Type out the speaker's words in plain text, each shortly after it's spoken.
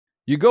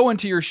You go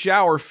into your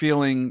shower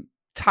feeling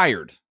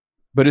tired,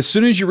 but as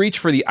soon as you reach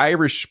for the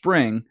Irish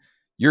Spring,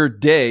 your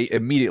day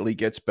immediately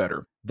gets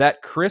better.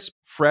 That crisp,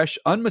 fresh,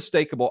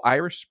 unmistakable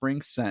Irish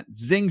Spring scent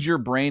zings your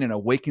brain and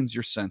awakens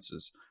your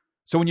senses.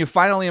 So when you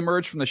finally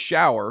emerge from the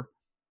shower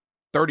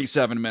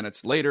 37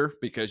 minutes later,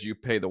 because you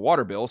pay the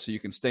water bill so you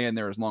can stay in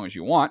there as long as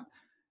you want,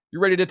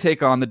 you're ready to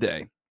take on the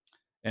day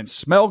and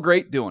smell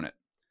great doing it.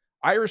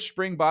 Irish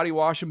Spring Body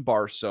Wash and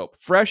Bar Soap.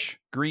 Fresh,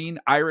 green,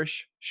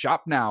 Irish.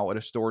 Shop now at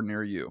a store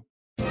near you.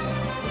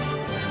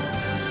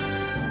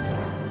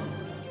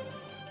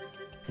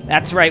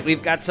 That's right.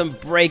 We've got some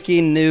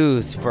breaking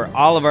news for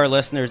all of our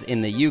listeners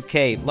in the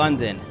UK,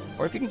 London,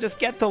 or if you can just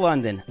get to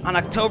London, on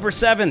October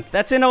 7th.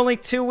 That's in only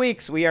 2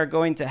 weeks. We are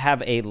going to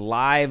have a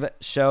live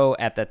show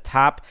at the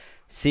Top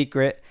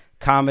Secret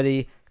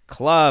Comedy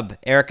Club.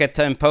 Erica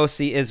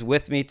Temposi is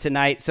with me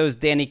tonight. So is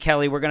Danny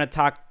Kelly. We're going to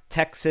talk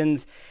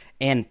Texans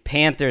and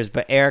Panthers.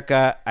 But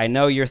Erica, I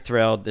know you're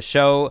thrilled. The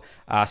show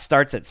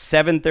starts at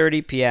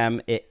 7:30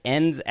 p.m. It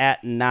ends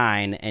at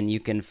 9, and you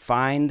can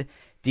find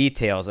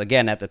details,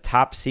 again, at the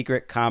Top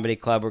Secret Comedy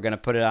Club. We're going to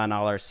put it on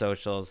all our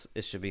socials.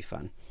 It should be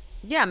fun.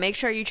 Yeah, make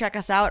sure you check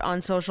us out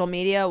on social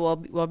media.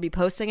 We'll be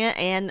posting it.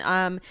 And,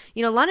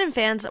 London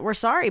fans, we're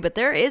sorry, but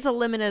there is a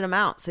limited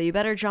amount. So you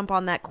better jump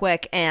on that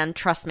quick. And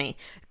trust me,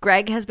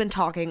 Greg has been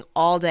talking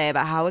all day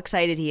about how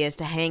excited he is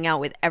to hang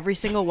out with every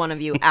single one of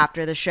you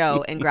after the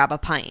show and grab a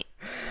pint.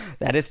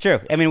 That is true.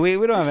 I mean, we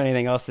don't have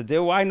anything else to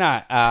do. Why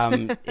not?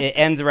 It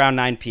ends around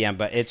 9 p.m.,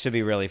 but it should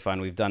be really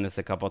fun. We've done this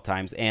a couple of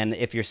times. And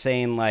if you're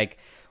saying, like,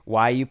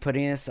 why are you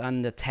putting us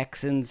on the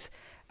Texans,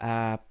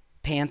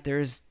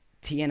 Panthers,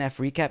 TNF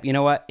recap? You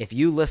know what? If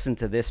you listen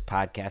to this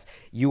podcast,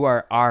 you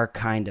are our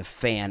kind of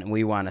fan, and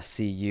we want to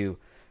see you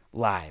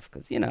live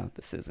because,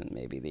 this isn't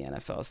maybe the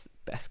NFL's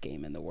best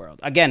game in the world.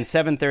 Again,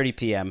 7:30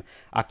 p.m.,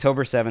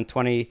 October 7th,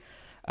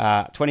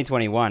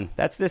 2021.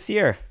 That's this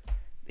year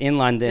in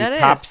London. That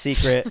Top is.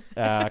 Secret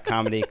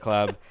Comedy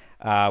Club.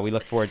 We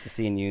look forward to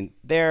seeing you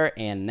there.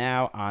 And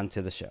now on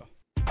to the show.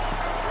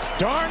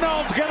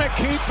 Darnold's going to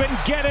keep and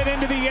get it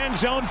into the end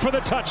zone for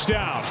the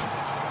touchdown.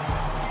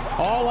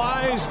 All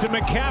eyes to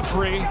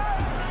McCaffrey,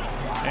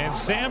 and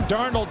Sam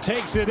Darnold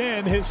takes it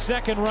in, his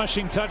second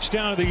rushing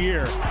touchdown of the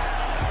year.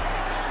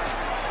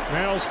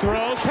 Mills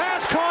throws,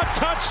 pass caught,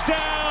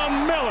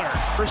 touchdown, Miller.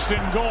 First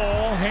and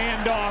goal,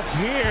 handoff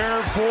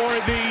here for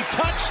the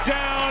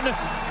touchdown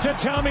to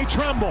Tommy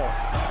Tremble.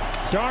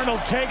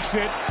 Darnold takes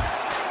it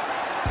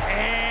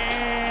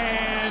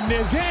and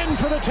is in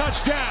for the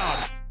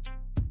touchdown.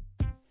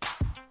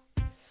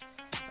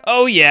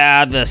 Oh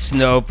yeah, the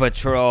Snow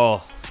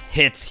Patrol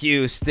hits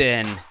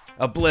Houston.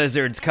 A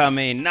blizzard's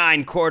coming.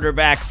 9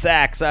 quarterback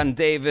sacks on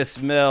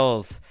Davis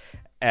Mills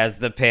as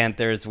the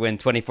Panthers win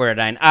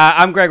 24-9.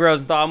 I'm Greg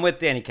Rosenthal. I'm with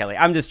Danny Kelly.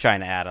 I'm just trying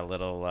to add a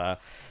little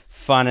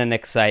fun and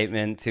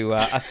excitement to a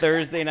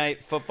Thursday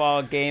night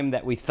football game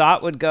that we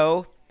thought would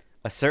go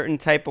a certain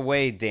type of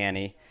way,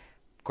 Danny.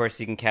 Of course,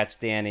 you can catch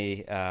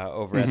Danny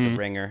over at The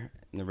Ringer,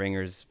 in The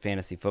Ringer's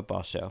fantasy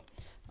football show.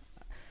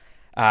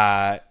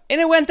 And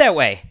it went that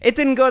way. It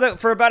didn't go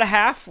for about a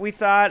half. We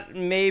thought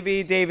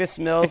maybe Davis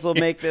Mills will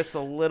make this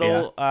a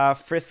little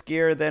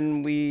friskier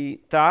than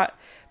we thought.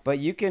 But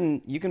you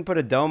can put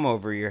a dome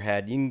over your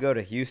head. You can go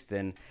to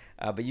Houston,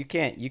 but you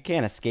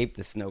can't escape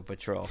the Snow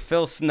Patrol.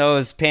 Phil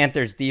Snow's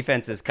Panthers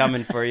defense is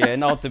coming for you,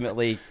 and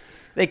ultimately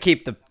they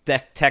keep the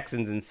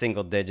Texans in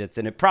single digits,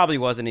 and it probably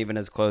wasn't even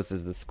as close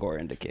as the score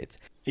indicates.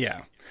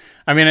 Yeah.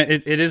 I mean,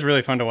 it is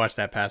really fun to watch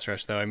that pass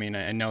rush, though. I mean,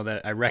 I know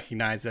that I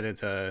recognize that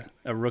it's a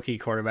rookie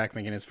quarterback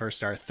making his first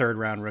start,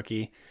 third-round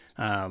rookie.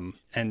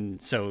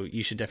 And so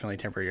you should definitely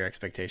temper your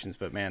expectations.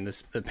 But, man,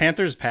 the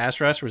Panthers'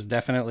 pass rush was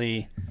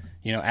definitely,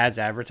 as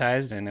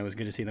advertised, and it was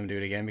good to see them do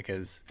it again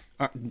because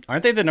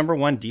aren't they the number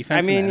one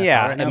defense in the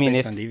NFL right now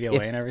based on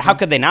DVOA and everything? How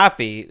could they not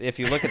be? If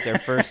you look at their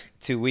first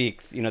 2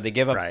 weeks, they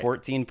give up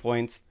 14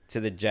 points to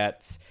the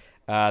Jets.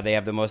 They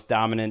have the most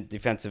dominant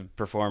defensive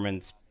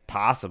performance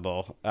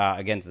possible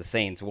against the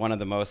Saints. One of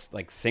the most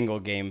best single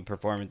game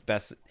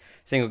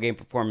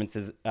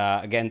performances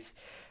against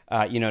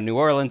New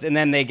Orleans, and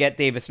then they get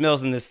Davis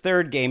Mills in this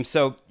third game.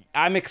 So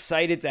I'm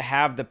excited to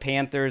have the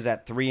Panthers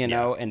at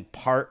 3-0 and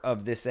part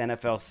of this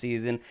NFL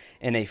season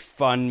in a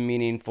fun,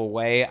 meaningful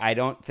way. I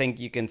don't think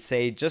you can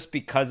say just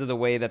because of the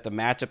way that the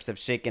matchups have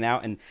shaken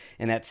out and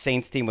that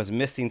Saints team was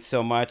missing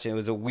so much. It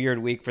was a weird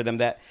week for them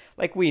that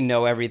we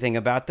know everything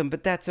about them,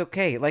 but that's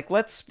okay.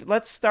 Let's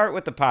start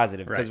with the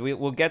positive because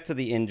we'll get to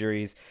the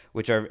injuries,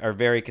 which are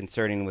very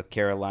concerning with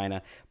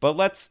Carolina. But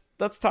let's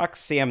talk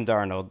Sam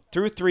Darnold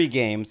through 3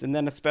 games, and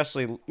then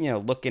especially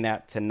looking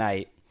at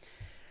tonight.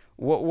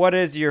 What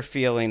is your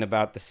feeling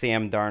about the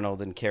Sam Darnold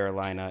and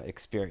Carolina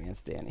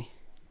experience, Danny?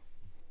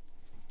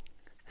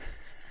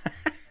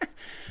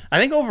 I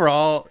think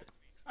overall,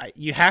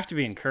 you have to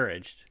be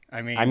encouraged.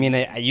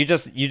 You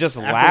just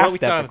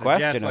laughed at the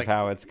question Jets, of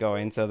how it's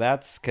going, so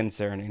that's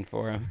concerning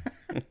for him.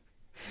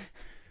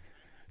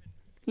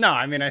 No,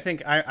 I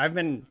think I've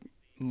been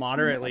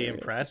moderately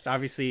impressed.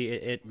 Obviously,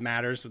 it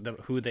matters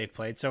who they've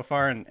played so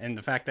far, and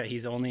the fact that he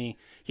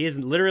has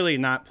literally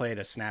not played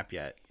a snap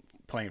yet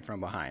playing from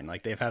behind.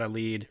 Like, they've had a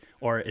lead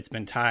or it's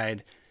been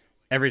tied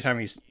every time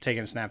he's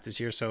taken a snap this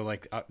year. So,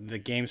 like, the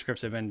game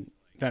scripts have been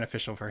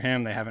beneficial for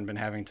him. They haven't been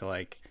having to,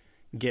 like,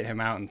 get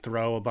him out and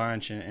throw a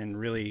bunch and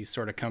really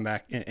sort of come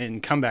back in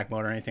comeback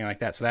mode or anything like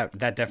that. So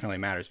that definitely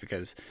matters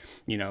because,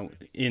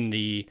 in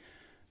the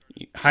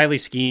highly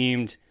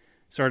schemed,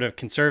 sort of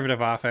conservative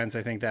offense,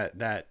 I think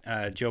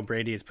that Joe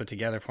Brady has put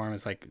together for him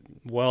is like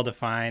well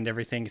defined.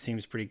 Everything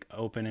seems pretty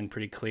open and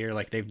pretty clear.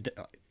 Like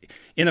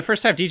in the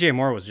first half, DJ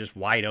Moore was just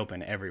wide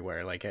open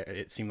everywhere. Like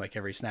it seemed like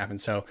every snap.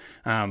 And so,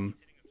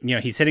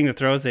 he's hitting the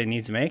throws that he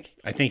needs to make.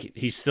 I think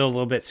he's still a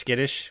little bit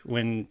skittish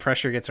when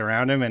pressure gets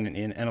around him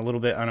and a little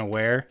bit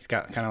unaware. He's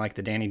got kind of like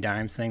the Danny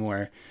Dimes thing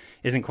where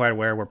isn't quite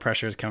aware where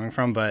pressure is coming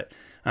from. But,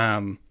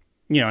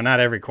 not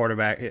every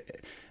quarterback.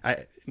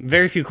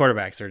 Very few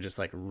quarterbacks are just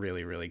like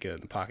really, really good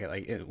in the pocket,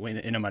 like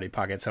in a muddy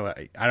pocket. So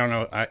I don't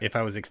know if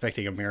I was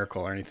expecting a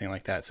miracle or anything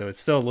like that. So it's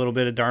still a little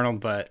bit of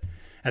Darnold, but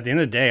at the end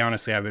of the day,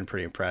 honestly, I've been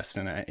pretty impressed,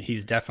 and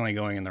he's definitely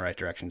going in the right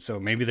direction. So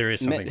maybe there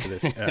is something to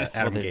this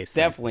Adam Gase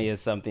thing. Definitely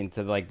is something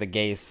to like the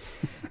Gase,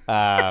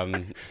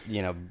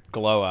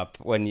 glow up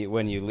when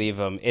you leave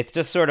him. It's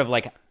just sort of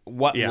like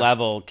what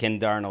level can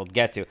Darnold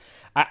get to?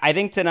 I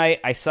think tonight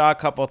I saw a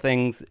couple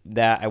things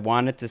that I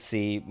wanted to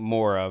see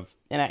more of,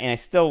 and I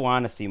still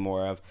want to see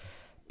more of,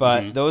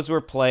 but those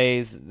were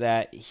plays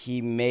that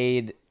he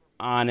made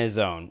on his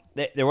own.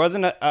 There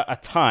wasn't a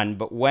ton,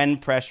 but when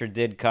pressure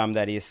did come,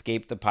 that he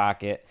escaped the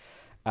pocket,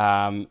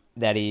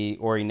 that he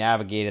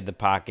navigated the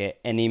pocket,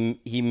 and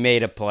he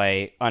made a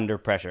play under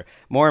pressure.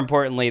 More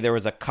importantly, there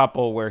was a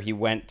couple where he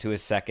went to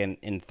his second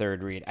and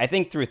third read. I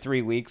think through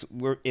 3 weeks,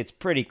 it's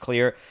pretty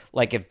clear,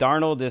 like if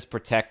Darnold is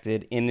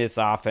protected in this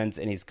offense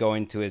and he's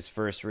going to his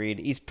first read,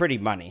 he's pretty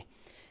money.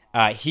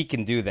 He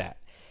can do that.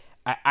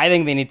 I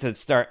think they need to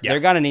start. Yep.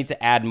 They're going to need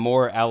to add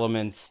more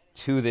elements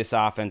to this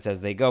offense as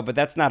they go, but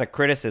that's not a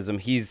criticism.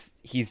 He's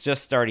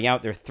just starting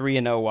out. They're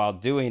 3-0 while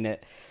doing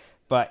it,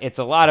 but it's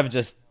a lot of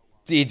just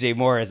DJ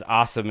Moore is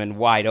awesome and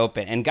wide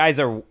open, and guys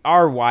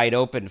are wide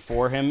open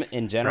for him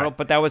in general. Right.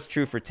 But that was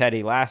true for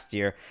Teddy last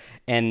year,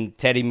 and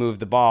Teddy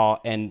moved the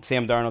ball, and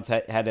Sam Darnold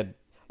had a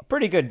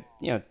pretty good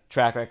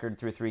track record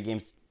through 3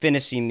 games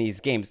finishing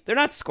these games. They're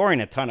not scoring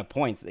a ton of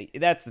points.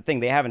 That's the thing.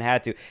 They haven't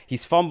had to.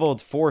 He's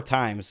fumbled 4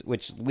 times,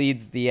 which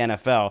leads the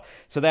NFL.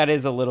 So that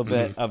is a little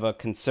bit of a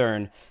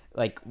concern,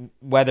 like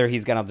whether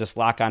he's going to just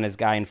lock on his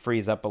guy and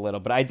freeze up a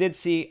little. But I did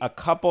see a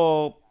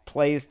couple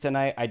plays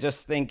tonight. I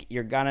just think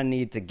you're going to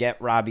need to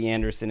get Robbie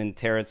Anderson and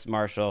Terrace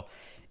Marshall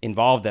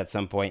involved at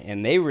some point,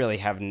 and they really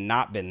have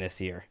not been this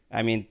year.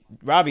 I mean,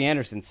 Robbie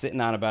Anderson's sitting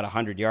on about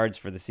 100 yards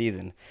for the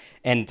season,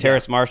 and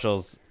Terrace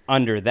Marshall's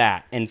under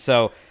that. And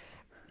so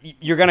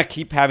you're going to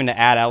keep having to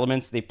add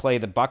elements. They play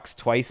the Bucs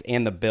twice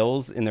and the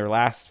Bills in their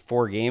last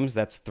 4 games.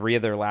 That's 3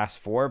 of their last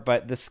 4.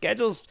 But the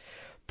schedule's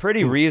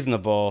pretty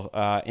reasonable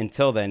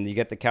until then. You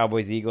get the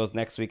Cowboys, Eagles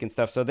next week and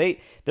stuff. So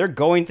they're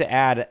going to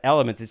add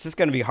elements. It's just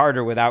going to be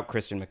harder without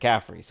Christian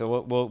McCaffrey.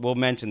 So we'll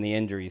mention the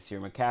injuries here.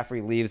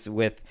 McCaffrey leaves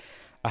with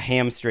a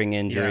hamstring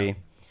injury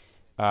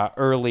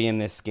early in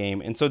this game,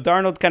 and so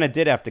Darnold kind of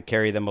did have to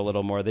carry them a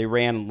little more. They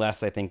ran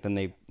less, I think, than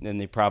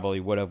they probably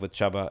would have with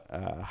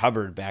Chuba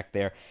Hubbard back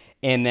there.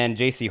 And then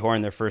J.C.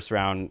 Horn, their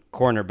first-round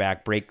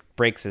cornerback,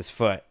 breaks his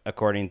foot,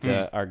 according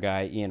to our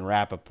guy Ian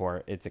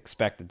Rappaport. It's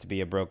expected to be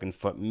a broken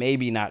foot,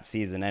 maybe not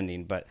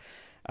season-ending, but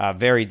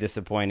very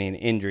disappointing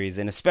injuries.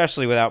 And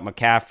especially without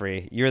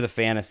McCaffrey, you're the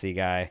fantasy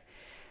guy.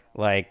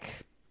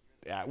 Like,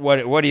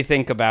 what do you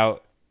think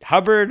about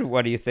Hubbard?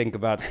 What do you think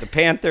about the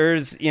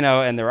Panthers,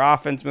 and their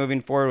offense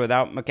moving forward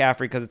without McCaffrey?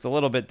 Because it's a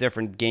little bit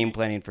different game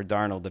planning for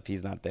Darnold if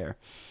he's not there.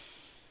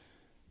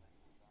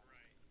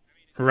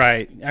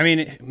 Right. I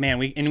mean, man,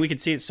 we could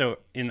see it so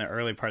in the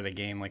early part of the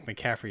game. Like,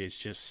 McCaffrey is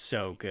just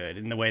so good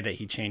in the way that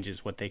he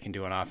changes what they can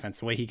do on offense,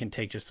 the way he can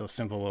take just a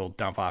simple little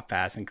dump off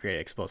pass and create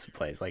explosive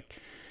plays. Like,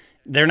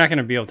 they're not going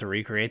to be able to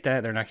recreate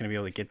that. They're not going to be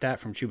able to get that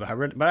from Chuba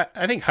Hubbard. But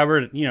I think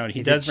Hubbard,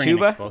 he does bring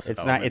an explosive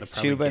element. It's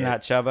Chuba,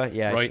 not Chuba.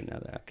 Yeah, I should know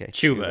that. Okay,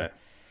 Chuba.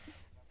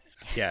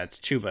 Yeah, it's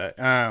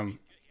Chuba.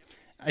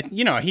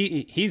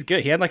 He's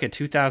good. He had like a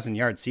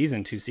 2,000-yard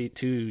season two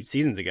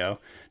seasons ago.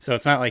 So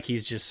it's not like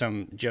he's just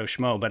some Joe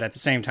Schmo. But at the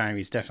same time,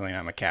 he's definitely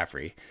not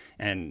McCaffrey,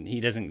 and he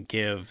doesn't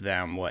give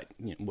them what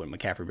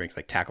McCaffrey brings,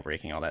 like tackle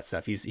breaking, all that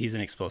stuff. He's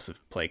an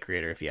explosive play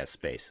creator if he has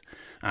space.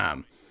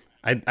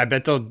 I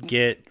bet they'll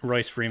get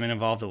Royce Freeman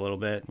involved a little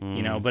bit,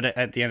 but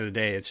at the end of the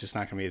day, it's just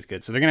not going to be as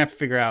good. So they're going to have to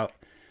figure out,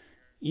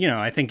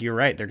 I think you're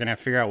right. They're going to have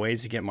to figure out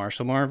ways to get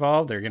Marshall more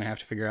involved. They're going to have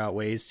to figure out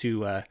ways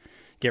to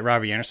get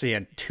Robbie Anderson. He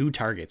had 2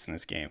 targets in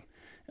this game,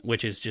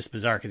 which is just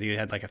bizarre because he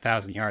had like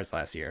 1,000 yards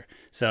last year.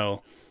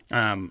 So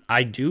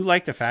I do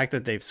like the fact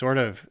that they've sort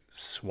of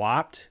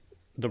swapped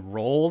the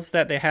roles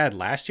that they had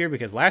last year,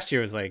 because last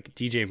year was like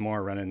DJ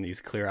Moore running these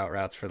clear out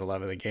routes for the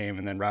love of the game,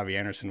 and then Robbie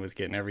Anderson was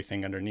getting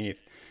everything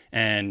underneath.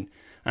 And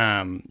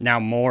now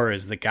Moore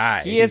is the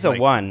guy. He's a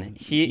like, one.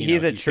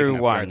 He's a true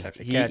one.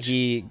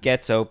 He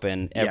gets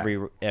open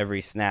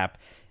every snap.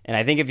 And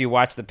I think if you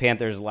watch the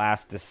Panthers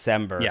last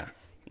December,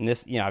 and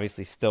this,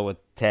 obviously still with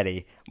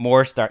Teddy,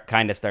 Moore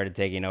started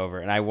taking over.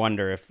 And I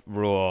wonder if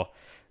Rule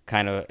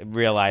kind of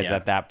realized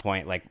at that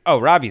point, like, oh,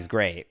 Robbie's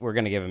great. We're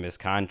going to give him his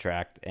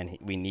contract, and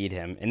we need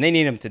him. And they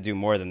need him to do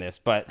more than this.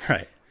 But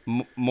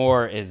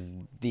Moore is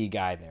the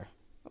guy there.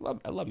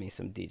 I love me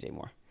some DJ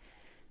Moore.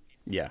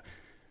 Yeah.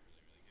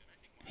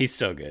 He's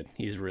so good.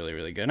 He's really,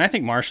 really good. And I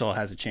think Marshall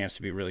has a chance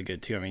to be really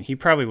good too. I mean, he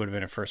probably would have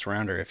been a first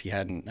rounder if he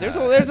hadn't. There's a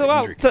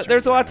lot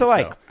to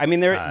like. So, I mean,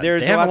 there's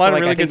a lot to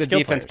like. I think the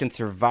defense can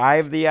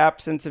survive the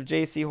absence of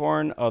J.C.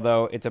 Horn,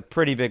 although it's a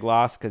pretty big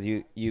loss because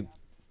you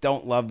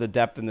don't love the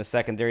depth in the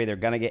secondary. They're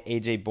gonna get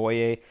AJ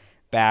Boye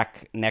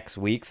back next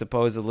week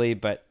supposedly,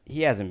 but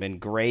he hasn't been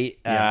great.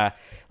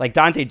 Like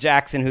Dante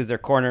Jackson, who's their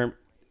corner,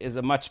 is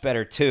a much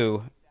better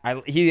too.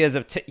 He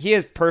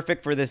is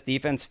perfect for this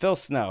defense. Phil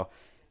Snow.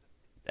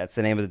 That's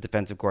the name of the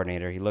defensive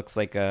coordinator. He looks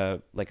like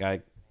a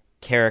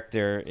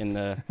character in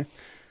the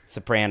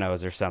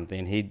Sopranos or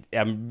something.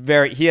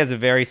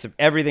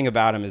 Everything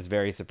about him is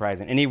very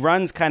surprising. And he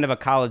runs kind of a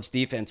college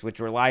defense, which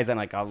relies on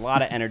like a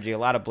lot of energy, a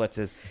lot of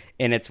blitzes,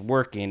 and it's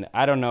working.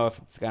 I don't know if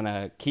it's going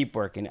to keep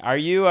working. Are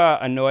you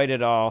annoyed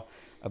at all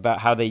about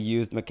how they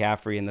used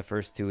McCaffrey in the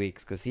first 2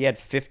 weeks? Because he had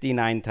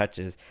 59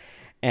 touches.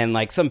 And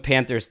like some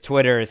Panthers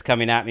Twitter is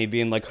coming at me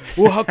being like,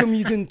 well, how come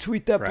you didn't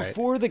tweet that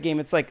before the game?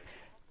 It's like,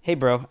 hey,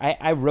 bro,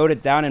 I wrote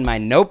it down in my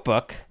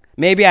notebook.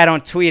 Maybe I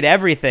don't tweet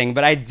everything,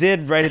 but I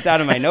did write it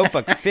down in my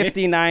notebook.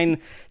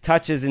 59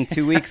 touches in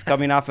 2 weeks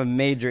coming off a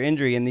major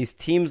injury. And these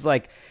teams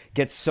like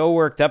get so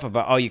worked up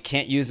about, oh, you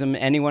can't use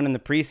anyone in the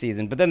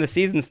preseason. But then the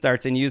season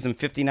starts and you use them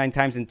 59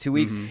 times in 2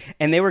 weeks.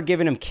 And they were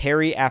giving him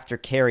carry after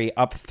carry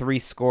up 3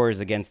 scores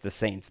against the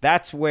Saints.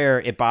 That's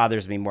where it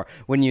bothers me more.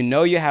 When you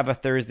know you have a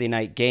Thursday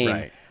night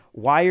game,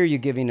 why are you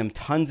giving him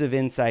tons of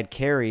inside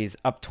carries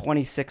up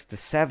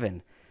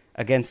 26-7?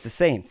 Against the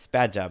Saints?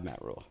 Bad job,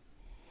 Matt Rule.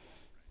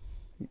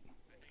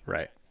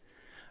 Right.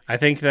 I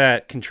think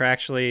that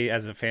contractually,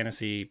 as a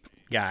fantasy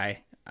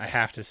guy, I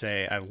have to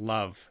say I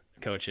love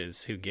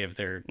coaches who give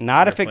their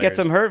not if it gets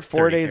them hurt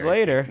 4 days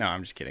later. No,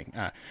 I'm just kidding.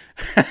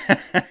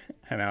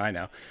 I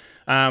know.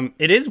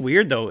 It is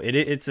weird though.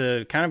 It's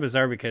a kind of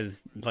bizarre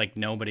because like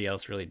nobody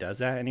else really does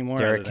that anymore.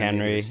 Derrick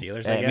Henry. The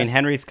Steelers, I mean,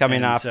 Henry's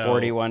coming off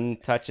 41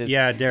 touches.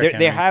 Yeah, Derrick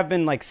Henry. There have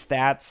been like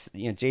stats.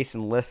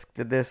 Jason Lisk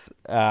did this.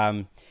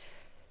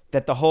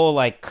 That the whole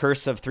like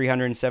curse of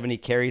 370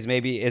 carries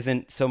maybe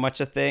isn't so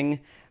much a thing,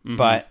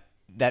 but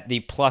that the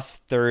plus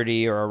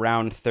 30 or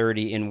around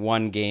 30 in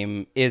one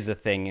game is a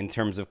thing in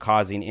terms of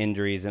causing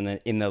injuries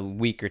in the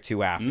week or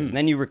two after. And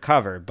then you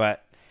recover,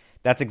 but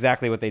that's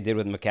exactly what they did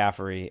with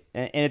McCaffrey.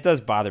 And it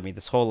does bother me,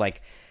 this whole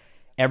like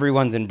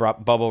everyone's in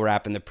bubble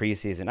wrap in the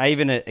preseason. I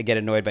even get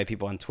annoyed by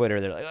people on Twitter.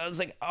 They're like, I was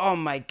like, oh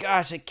my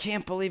gosh, I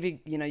can't believe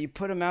you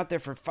put him out there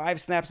for 5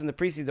 snaps in the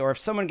preseason, or if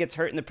someone gets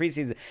hurt in the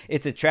preseason,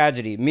 it's a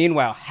tragedy.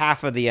 Meanwhile,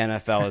 half of the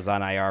NFL is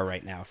on IR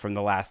right now from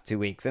the last 2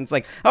 weeks. And it's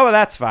like, oh, well,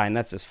 that's fine.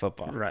 That's just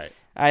football. Right.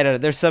 I don't know.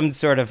 There's some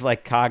sort of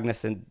like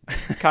cognitive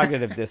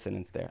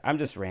dissonance there. I'm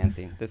just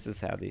ranting. This is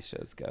how these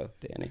shows go,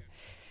 Danny.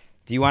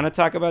 Do you want to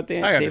talk about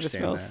Davis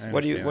Mills?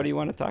 What do you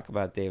want to talk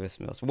about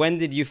Davis Mills? When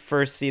did you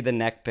first see the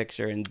neck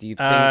picture, and do you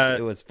think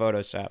it was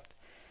photoshopped?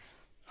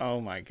 Oh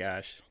my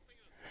gosh,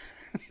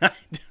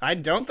 I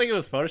don't think it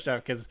was photoshopped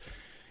because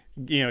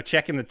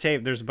checking the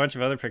tape, there's a bunch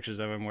of other pictures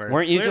of him where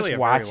weren't you just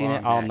watching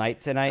it all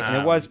night tonight? And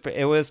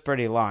it was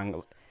pretty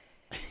long.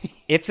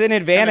 It's an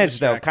advantage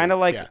though, kind of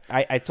like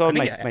I told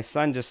my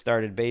son just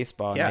started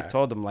baseball, and I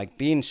told him like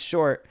being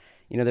short.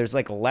 There's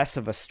like less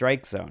of a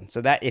strike zone.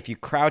 So that if you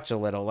crouch a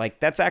little, like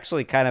that's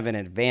actually kind of an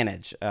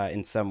advantage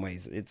in some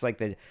ways. It's like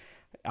the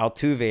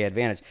Altuve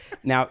advantage.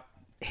 Now,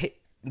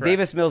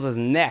 Davis Mills'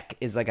 neck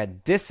is like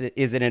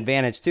is an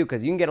advantage too,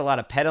 because you can get a lot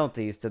of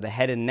penalties to the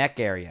head and neck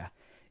area.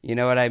 You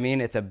know what I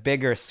mean? It's a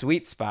bigger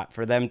sweet spot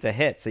for them to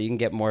hit, so you can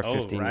get more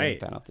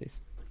 15-yard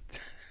penalties.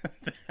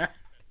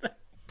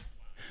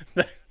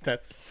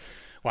 That's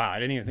wow! I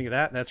didn't even think of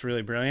that. That's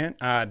really brilliant.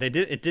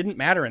 It didn't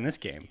matter in this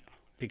game,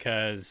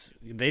 because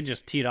they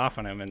just teed off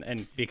on him,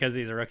 and because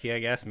he's a rookie, I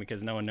guess, and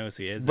because no one knows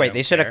who he is. Right,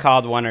 they should have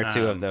called one or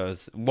two of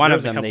those. One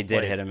of them they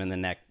did hit him in the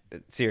neck,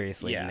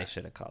 seriously, and they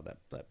should have called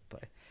that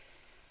play.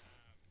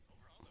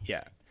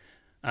 Yeah.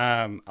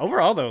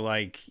 Overall, though,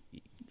 like,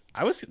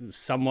 I was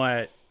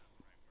somewhat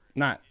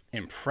not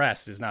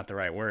impressed is not the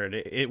right word.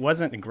 It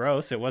wasn't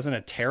gross. It wasn't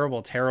a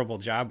terrible, terrible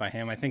job by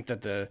him. I think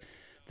that the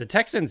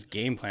Texans'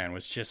 game plan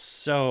was just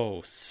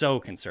so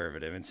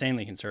conservative,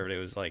 insanely conservative.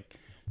 It was like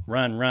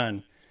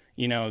run,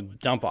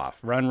 dump off,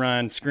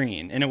 run,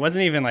 screen. And it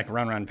wasn't even like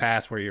run,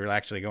 pass where you were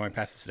actually going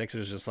past the sticks. It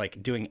was just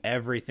like doing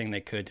everything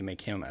they could to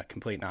make him a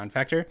complete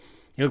non-factor.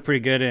 He looked pretty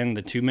good in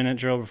the 2-minute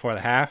drill before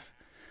the half.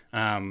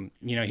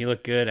 He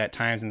looked good at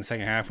times in the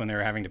second half when they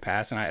were having to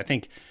pass. And I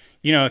think,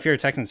 if you're a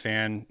Texans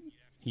fan,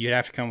 you'd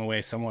have to come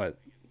away somewhat,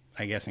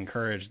 I guess,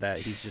 encouraged that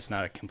he's just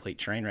not a complete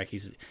train wreck.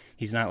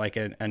 He's not like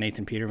a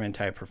Nathan Peterman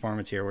type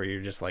performance here where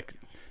you're just like,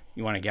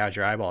 you want to gouge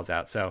your eyeballs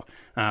out. So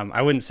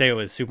I wouldn't say it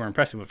was super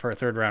impressive, but for a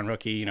third round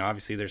rookie,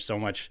 obviously there's so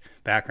much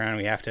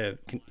background.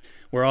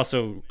 We're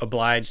also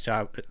obliged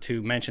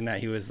to mention that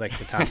he was like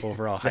the top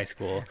overall high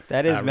school.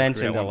 That is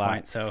mentioned a lot.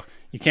 Point. So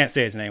you can't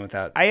say his name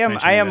without. I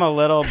am a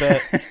little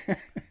bit.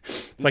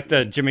 It's like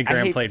the Jimmy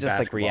Graham I hate played to just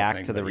basketball react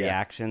thing, to the but yeah.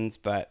 reactions,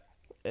 but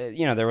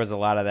there was a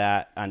lot of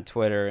that on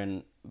Twitter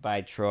and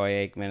by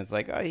Troy Aikman. It's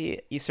like, oh,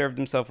 he served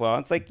himself well.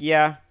 It's like,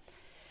 yeah,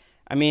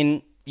 I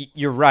mean,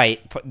 you're right.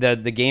 The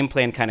game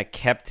plan kind of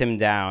kept him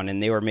down,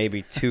 and they were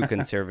maybe too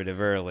conservative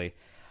early.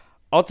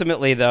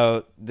 Ultimately,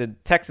 though, the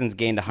Texans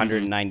gained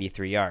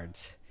 193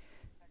 yards.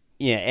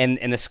 Yeah,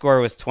 and the score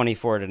was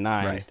 24-9.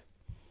 Right.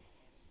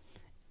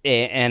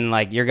 And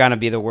like, you're gonna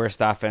be the worst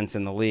offense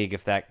in the league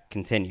if that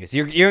continues.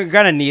 You're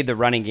gonna need the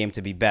running game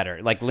to be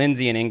better. Like,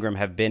 Lindsey and Ingram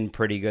have been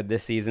pretty good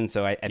this season,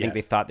 so I think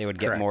they thought they would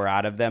get Correct. more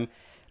out of them.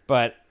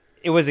 But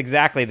it was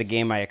exactly the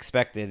game I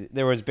expected.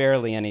 There was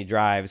barely any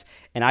drives,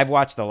 and I've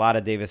watched a lot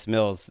of Davis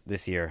Mills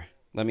this year.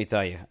 Let me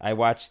tell you, I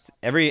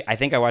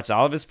think I watched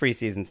all of his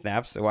preseason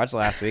snaps. I watched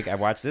last week. I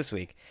watched this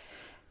week,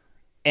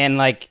 and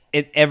like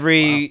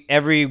every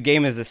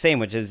game is the same,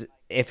 which is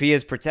if he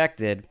is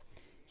protected,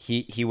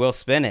 he will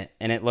spin it,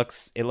 and it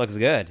looks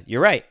good.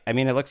 You're right. I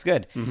mean, it looks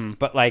good,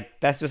 but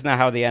like that's just not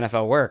how the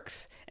NFL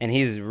works. And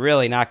he's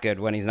really not good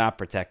when he's not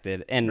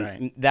protected,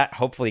 and that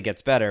hopefully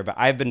gets better. But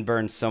I've been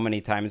burned so many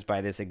times by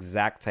this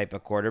exact type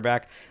of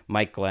quarterback: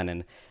 Mike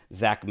Glennon,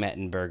 Zach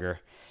Mettenberger.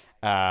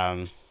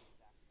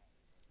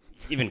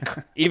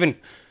 Even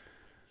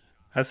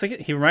I was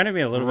thinking he reminded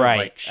me a little bit of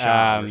like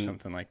Schaub or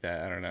something like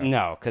that. I don't know.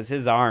 No, because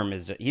his arm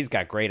he's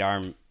got great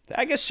arm.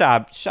 I guess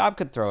Schaub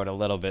could throw it a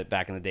little bit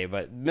back in the day,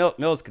 but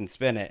Mills can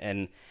spin it,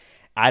 and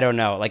I don't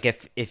know. Like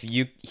if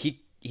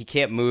he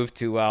can't move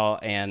too well,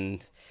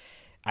 and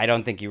I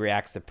don't think he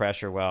reacts to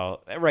pressure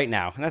well right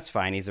now, and that's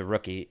fine. He's a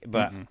rookie,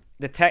 but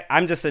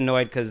I'm just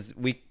annoyed because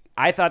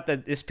I thought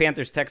that this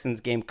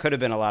Panthers-Texans game could have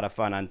been a lot of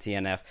fun on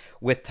TNF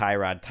with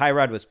Tyrod.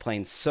 Tyrod was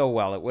playing so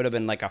well. It would have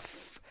been like a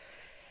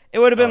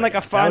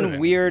fun,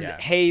 weird,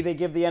 hey, they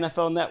give the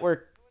NFL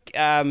Network,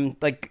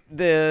 like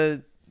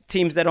the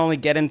teams that only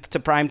get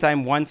into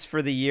primetime once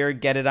for the year,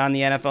 get it on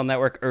the NFL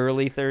Network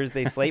early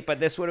Thursday slate.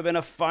 But this would have been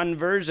a fun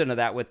version of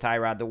that with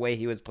Tyrod, the way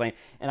he was playing.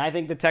 And I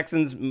think the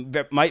Texans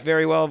might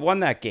very well have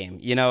won that game.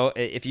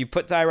 If you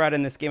put Tyrod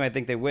in this game, I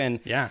think they win.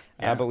 Yeah.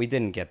 But we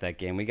didn't get that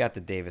game. We got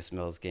the Davis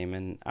Mills game.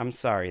 And I'm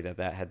sorry that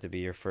had to be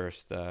your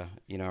first,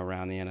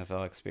 around the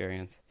NFL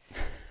experience.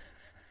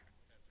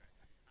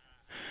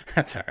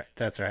 That's all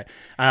right.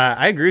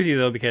 I agree with you,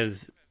 though,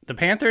 because the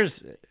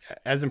Panthers,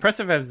 as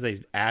impressive as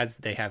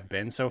they have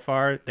been so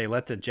far, they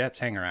let the Jets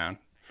hang around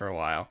for a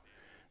while.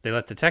 They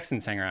let the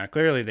Texans hang around.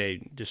 Clearly,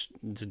 they just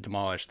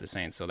demolished the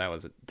Saints, so that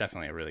was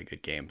definitely a really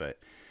good game. But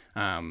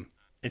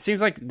it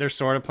seems like they're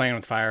sort of playing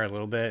with fire a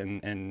little bit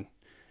and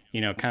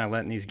kind of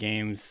letting these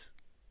games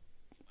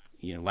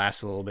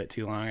last a little bit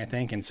too long, I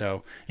think. And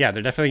so, yeah,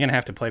 they're definitely going to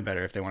have to play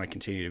better if they want to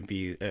continue to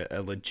be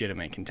a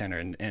legitimate contender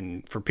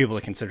and for people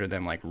to consider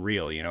them like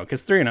real,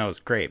 because 3-0 is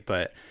great,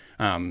 but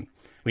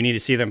we need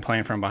to see them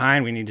playing from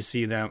behind. We need to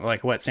see them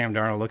like what Sam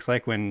Darnold looks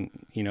like when,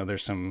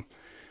 there's some,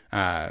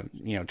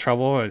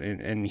 trouble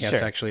and he has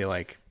to actually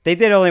like. They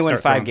did only win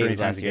 5 games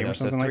last year, or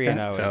so something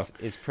 3-0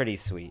 is pretty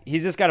sweet.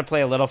 He's just got to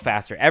play a little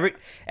faster.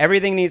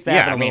 Everything needs to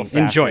happen a little faster.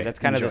 Enjoy it. That's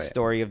kind of the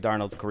story of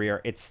Darnold's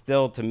career. It's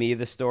still, to me,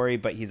 the story,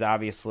 but he's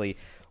obviously,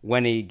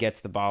 when he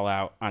gets the ball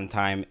out on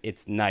time,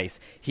 it's nice.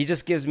 He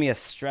just gives me a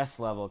stress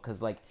level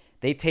because, like,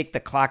 they take the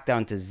clock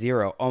down to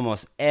 0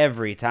 almost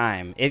every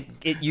time.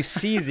 You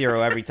see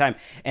 0 every time,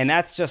 and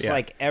that's just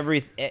like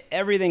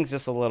everything's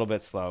just a little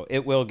bit slow.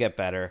 It will get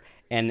better,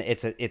 and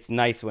it's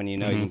nice when you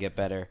can get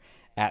better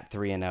at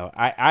 3-0.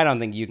 I don't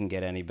think you can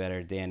get any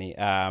better, Danny.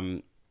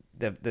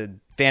 The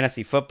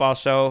fantasy football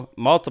show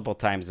multiple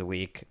times a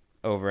week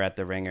over at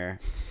the Ringer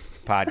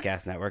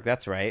Podcast Network.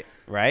 That's right.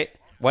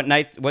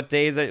 What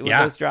days are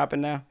those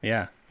dropping now?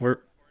 Yeah,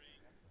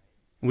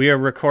 we are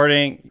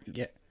recording.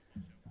 Yeah.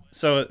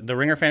 So the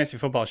Ringer Fantasy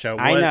Football Show.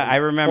 I know. I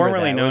remember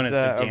formerly that. known It was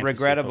as the a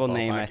regrettable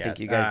name. Podcast. I think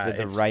you guys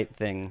did the right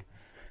thing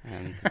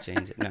to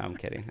change it. No, I'm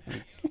kidding.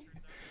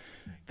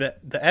 The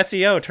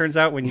SEO turns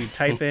out when you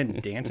type in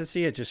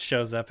Dantasy, it just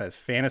shows up as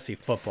Fantasy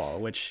Football,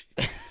 which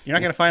you're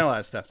not going to find a lot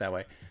of stuff that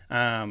way.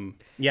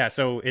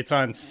 So it's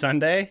on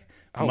Sunday,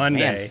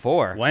 Monday,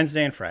 4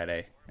 Wednesday, and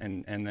Friday,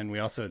 and then we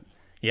also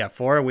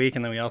 4 a week,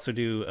 and then we also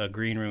do a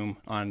green room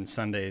on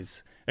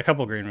Sundays. A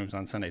couple green rooms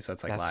on Sundays. So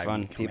that's like live.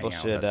 Fun. People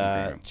should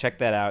check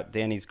that out.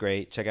 Danny's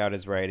great. Check out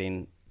his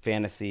writing,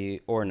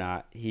 fantasy or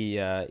not. He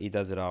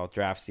does it all.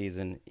 Draft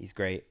season, he's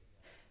great.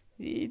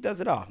 He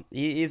does it all.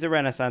 He's a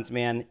Renaissance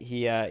man.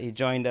 He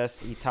joined us.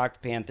 He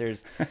talked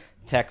Panthers,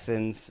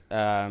 Texans.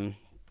 The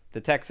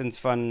Texans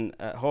fun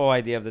whole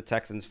idea of the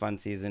Texans fun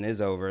season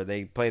is over.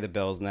 They play the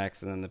Bills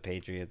next, and then the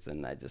Patriots.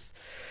 And I just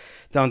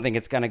don't think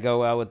it's going to go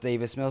well with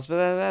Davis Mills,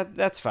 but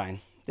that's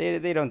fine.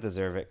 They don't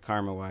deserve it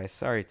karma-wise.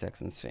 Sorry,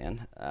 Texans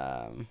fan.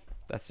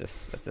 That's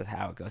just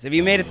how it goes. If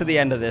you made it to the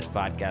end of this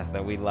podcast,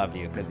 though, we love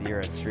you because you're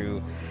a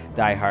true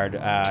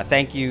diehard.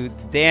 Thank you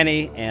to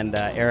Danny and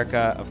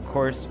Erica, of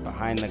course,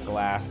 behind the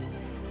glass.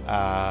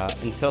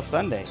 Until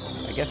Sunday,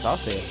 I guess I'll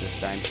say it this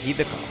time. Heed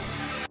the call.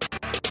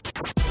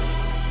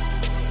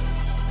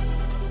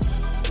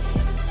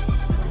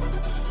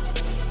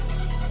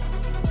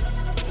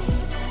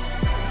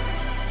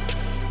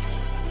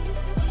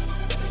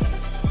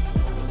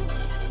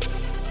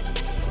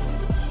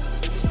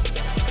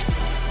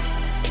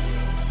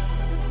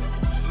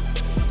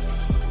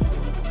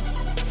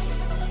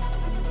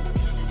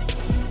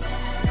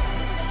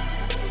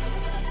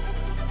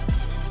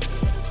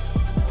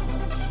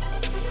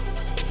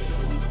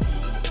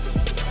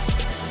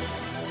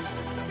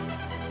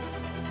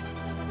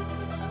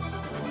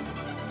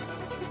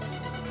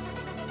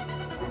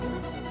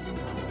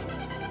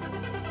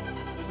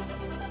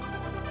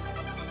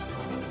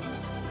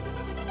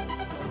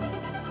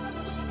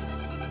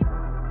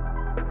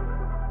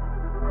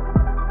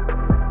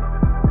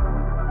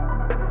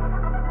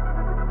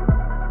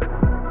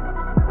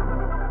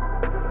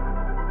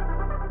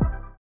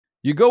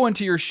 You go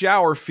into your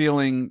shower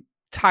feeling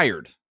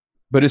tired,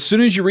 but as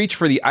soon as you reach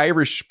for the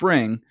Irish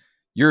Spring,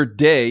 your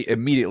day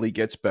immediately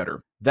gets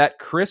better. That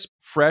crisp,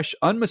 fresh,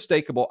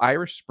 unmistakable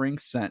Irish Spring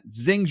scent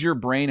zings your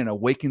brain and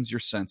awakens your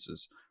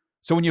senses.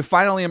 So when you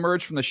finally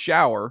emerge from the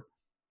shower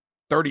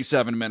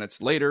 37 minutes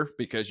later,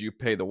 because you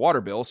pay the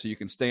water bill so you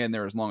can stay in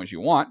there as long as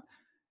you want,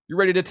 you're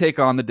ready to take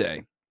on the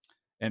day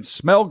and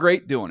smell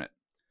great doing it.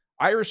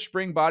 Irish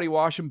Spring Body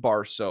Wash and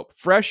Bar Soap.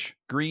 Fresh,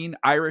 green,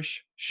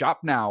 Irish. Shop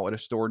now at a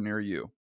store near you.